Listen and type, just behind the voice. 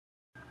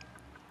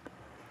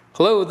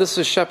Hello, this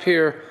is Shep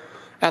here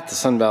at the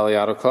Sun Valley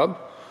Auto Club.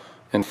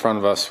 In front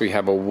of us we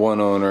have a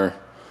one-owner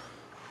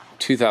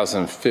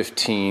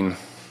 2015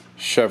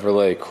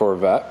 Chevrolet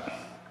Corvette.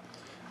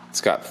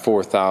 It's got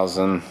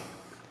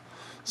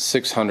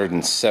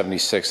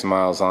 4,676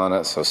 miles on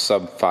it, so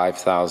sub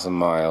 5,000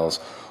 miles.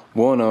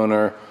 One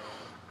owner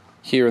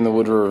here in the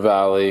Wood River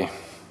Valley.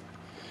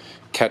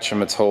 Catch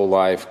him its whole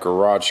life,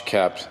 garage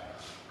kept.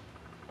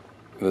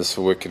 This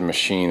wicked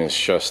machine is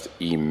just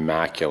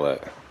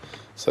immaculate.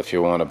 So if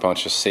you want a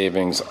bunch of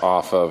savings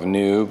off of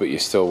new, but you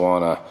still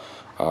want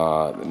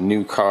a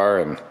new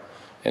car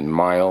and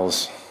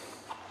miles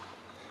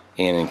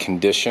and in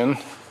condition,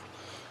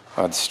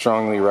 I'd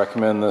strongly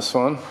recommend this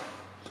one.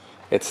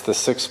 It's the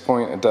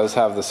it does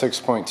have the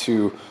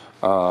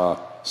 6.2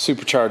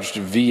 supercharged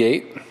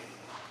V8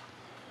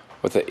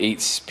 with an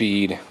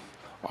 8-speed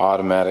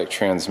automatic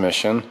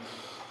transmission,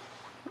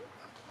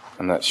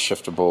 and that's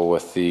shiftable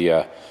with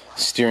the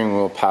steering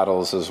wheel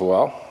paddles as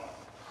well.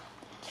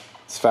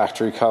 Its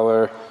factory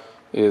color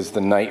is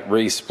the night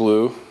race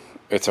blue.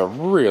 It's a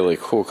really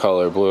cool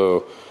color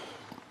blue.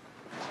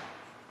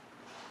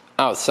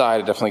 Outside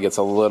it definitely gets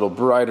a little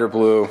brighter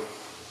blue.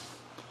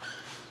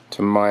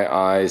 To my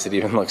eyes it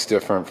even looks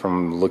different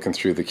from looking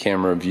through the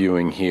camera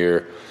viewing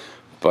here,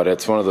 but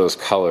it's one of those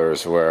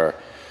colors where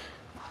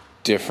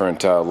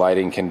different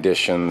lighting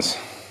conditions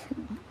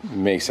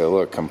makes it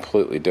look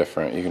completely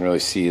different. You can really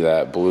see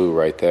that blue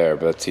right there,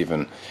 but that's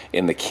even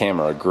in the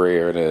camera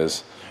grayer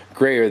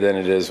than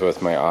it is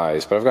with my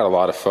eyes. But I've got a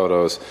lot of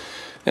photos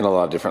in a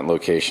lot of different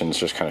locations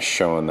just kind of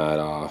showing that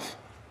off.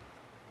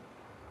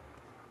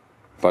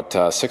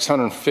 But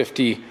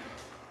 650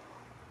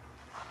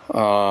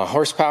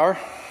 horsepower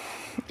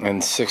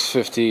and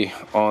 650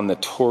 on the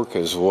torque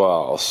as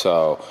well.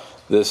 So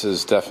this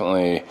is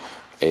definitely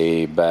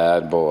a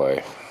bad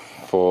boy.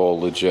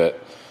 Full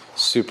legit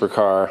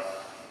supercar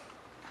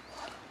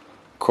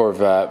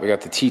Corvette. We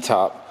got the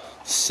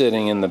T-top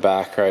sitting in the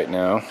back right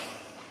now.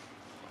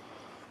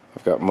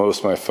 I've got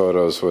most of my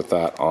photos with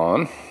that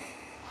on.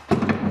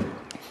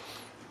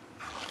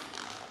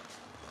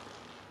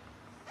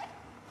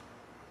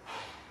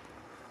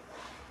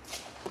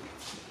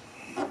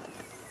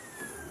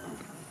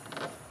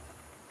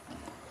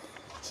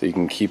 So you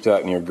can keep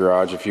that in your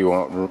garage if you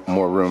want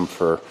more room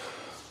for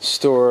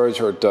storage,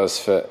 or it does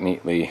fit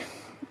neatly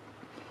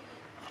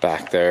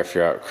back there if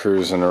you're out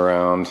cruising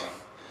around.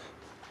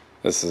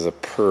 This is a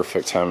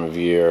perfect time of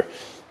year.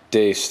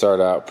 Days start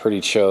out pretty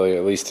chilly,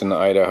 at least in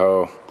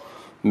Idaho.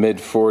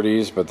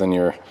 Mid-40s, but then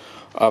you're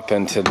up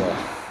into the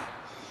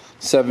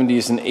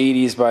 70s and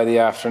 80s by the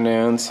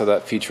afternoon, so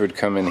that feature would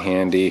come in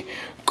handy.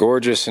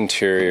 Gorgeous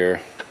interior.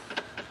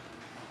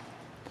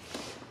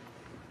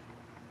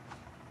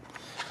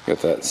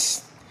 Got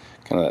that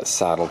kind of that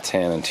saddle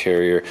tan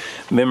interior.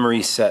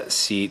 Memory set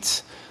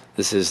seats.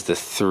 This is the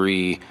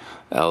 3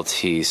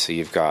 LT, so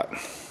you've got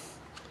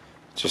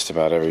just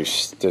about every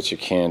stitch of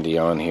candy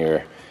on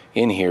here.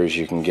 In here as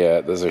you can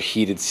get. Those are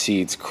heated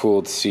seats,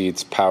 cooled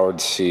seats,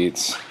 powered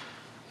seats.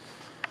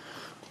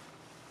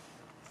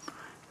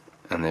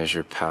 And there's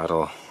your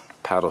paddle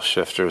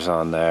shifters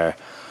on there.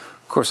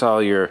 Of course,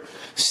 all your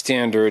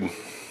standard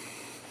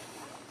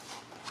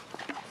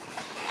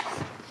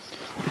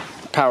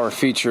power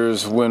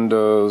features,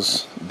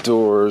 windows,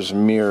 doors,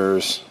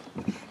 mirrors.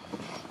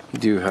 You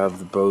do have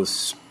the Bose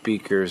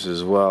speakers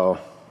as well.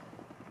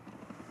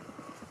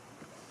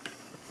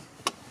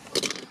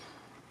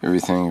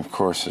 Everything, of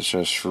course, is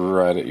just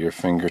right at your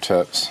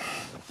fingertips.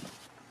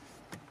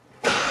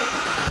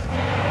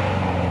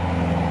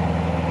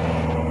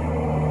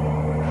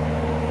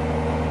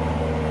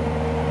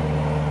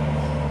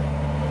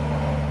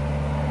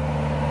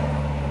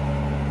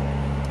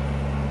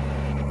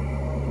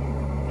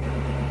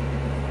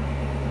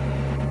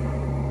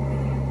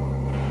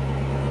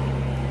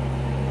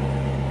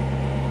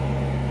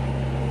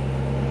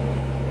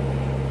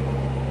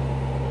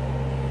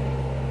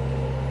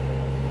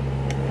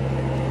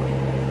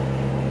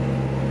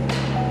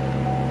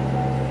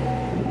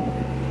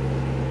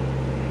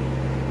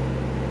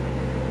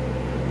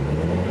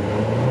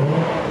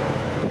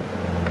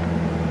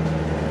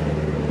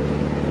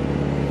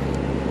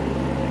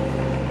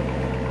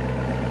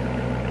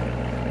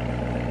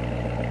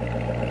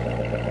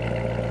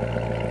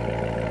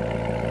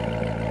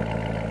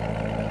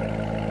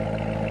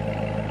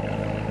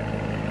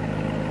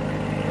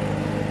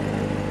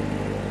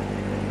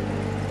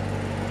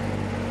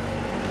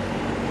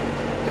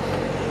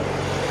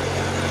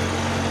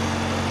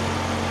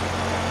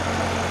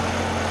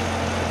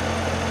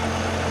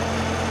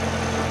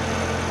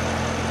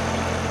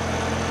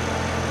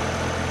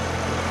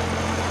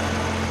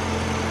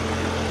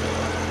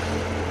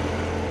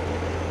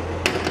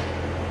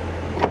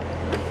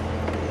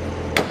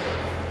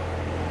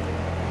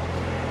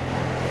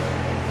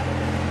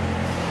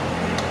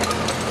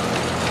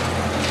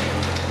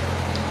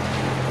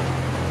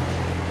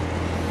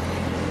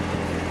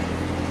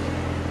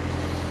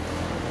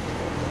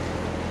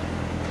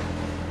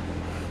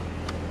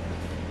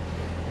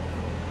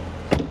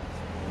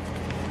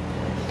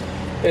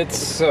 It's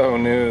so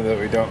new that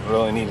we don't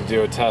really need to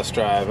do a test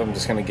drive. I'm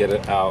just gonna get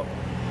it out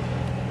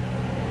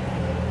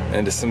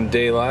into some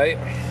daylight,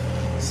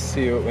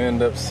 see what we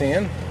end up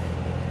seeing.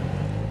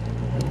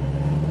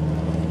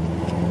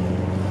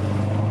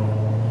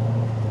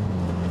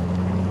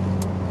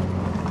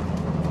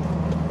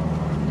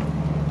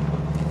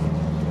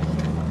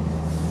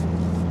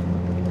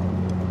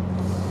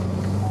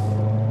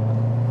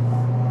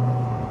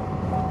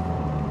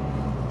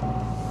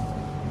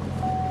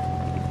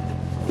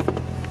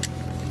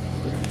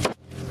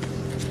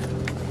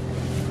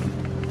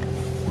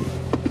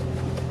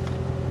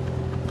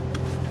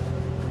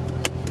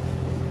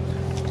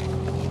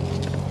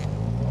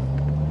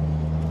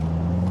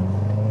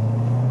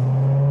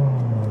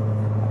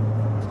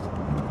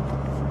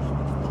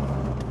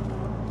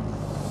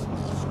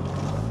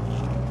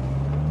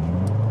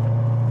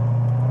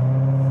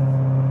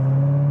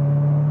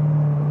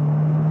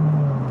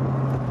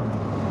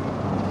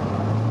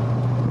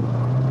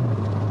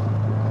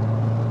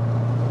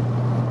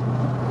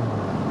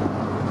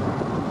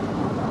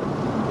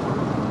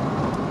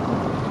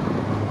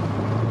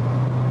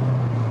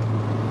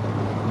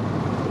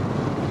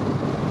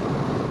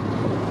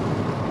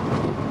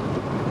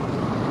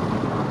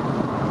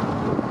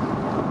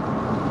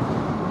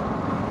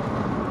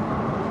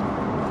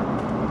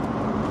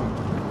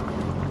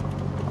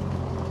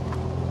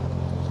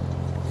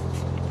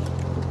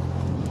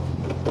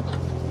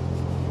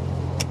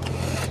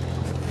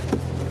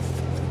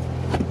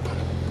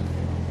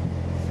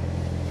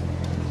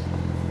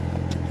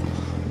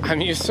 I'm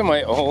used to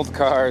my old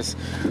cars,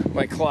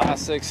 my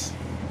classics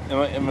in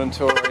my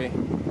inventory.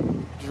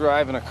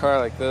 Driving a car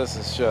like this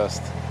is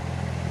just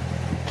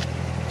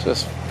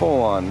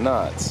full on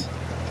nuts.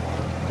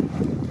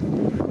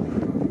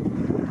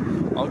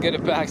 I'll get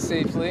it back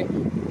safely.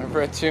 I've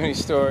read too many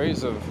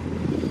stories of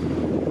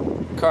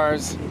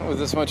cars with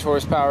this much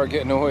horsepower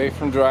getting away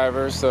from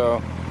drivers,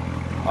 so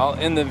I'll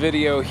end the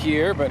video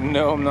here, but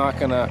no, I'm not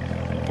gonna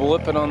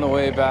blip it on the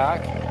way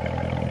back.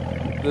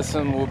 This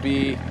one will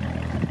be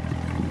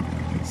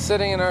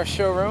sitting in our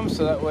showroom,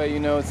 so that way you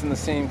know it's in the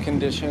same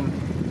condition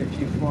if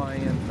you fly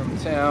in from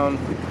town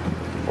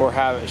or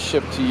have it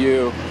shipped to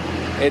you.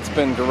 It's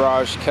been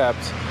garage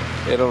kept.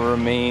 It'll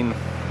remain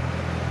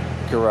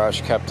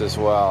garage kept as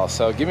well.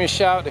 So give me a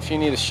shout if you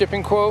need a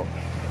shipping quote.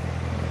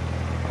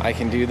 I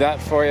can do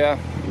that for you.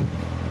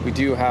 We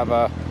do have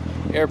a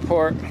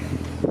airport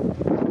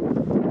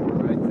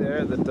right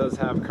there that does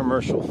have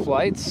commercial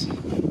flights.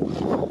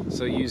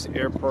 So use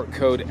airport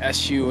code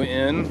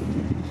SUN.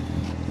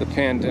 The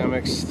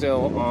pandemic's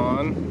still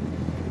on,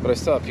 but I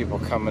still have people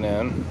coming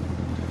in.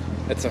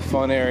 It's a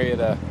fun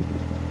area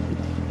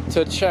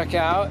to check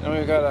out, and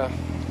we've got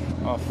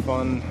a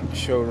fun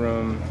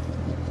showroom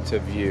to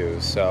view.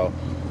 So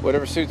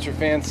whatever suits your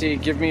fancy,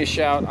 give me a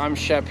shout. I'm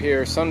Shep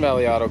here, Sun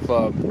Valley Auto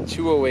Club,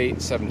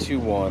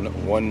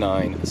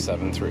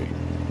 208-721-1973.